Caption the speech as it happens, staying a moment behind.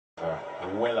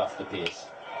well off the pace.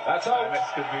 That's out. This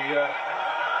could be,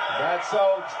 That's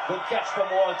out. Good catch from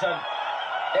Walton.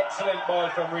 Excellent ball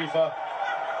from Reefer.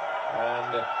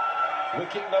 And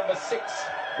wicket number 6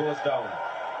 goes down.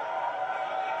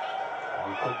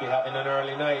 We could be having an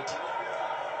early night.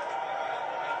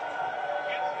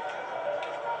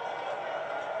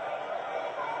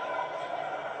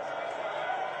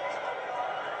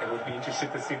 It would be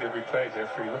interesting to see the replay,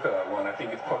 Jeffrey. Look at that one. I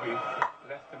think it's probably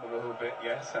left him a little bit,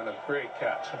 yes, and a great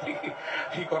catch. I think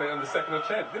he got it on the second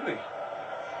attempt, didn't he?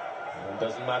 It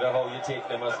doesn't matter how you take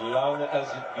them, as long as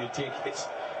you take it.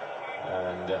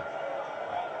 And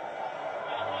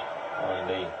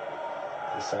they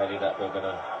decided that we're going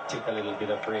to take a little bit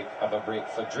of a break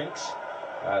for drinks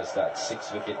as that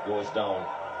 6th wicket goes down.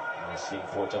 And the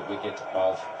important wicket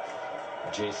of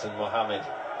Jason Mohammed.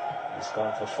 He's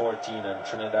gone for 14, and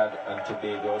Trinidad and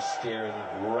Tobago staring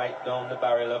right down the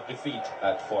barrel of defeat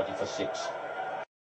at 40 for 6.